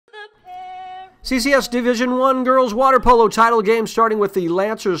CCS Division 1 Girls Water Polo title game starting with the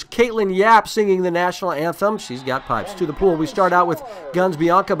Lancers' KAITLIN Yap singing the national anthem. She's got pipes. To the pool, we start out with Gunn's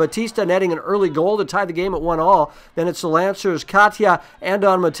BIANCA Batista netting an early goal to tie the game at 1-1. Then it's the Lancers' KATIA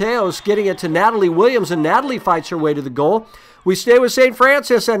ANDON-MATEOS getting it to NATALIE Williams, and NATALIE fights her way to the goal. We stay with St.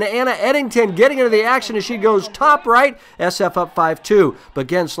 Francis and Anna Eddington getting into the action as she goes top right. SF up 5-2. But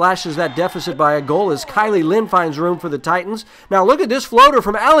Gunn slashes that deficit by a goal as KAITLIN finds room for the Titans. Now look at this floater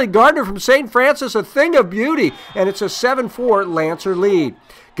from GARDNER from St. Francis, a thing of beauty. And it's a 7-4 Lancer lead.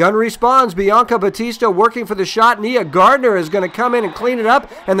 Gunn responds. BIANCA Batista working for the shot. GARDNER is going to come in and clean it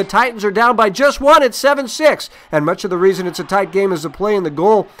up, and the Titans are down by just one at 7-6. And much of the reason it's a tight game is the play in the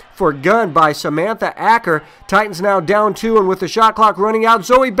goal for Gunn by Samantha ACKER. Titans now down 2, and with the shot clock running out,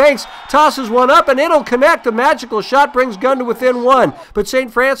 Zoe Banks tosses one up, and it'll connect. The magical shot brings Gunn to within 1. But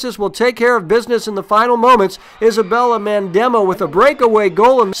St. Francis will take care of business in the final moments. Isabella Mandema with a breakaway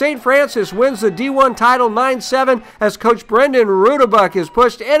goal, and St. Francis wins the D1 title 9-7 as Coach Brendan Rudebuck is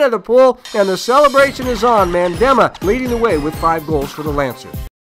pushed into the pool, and the celebration is on. Mandema leading the way with 5 goals for the Lancers.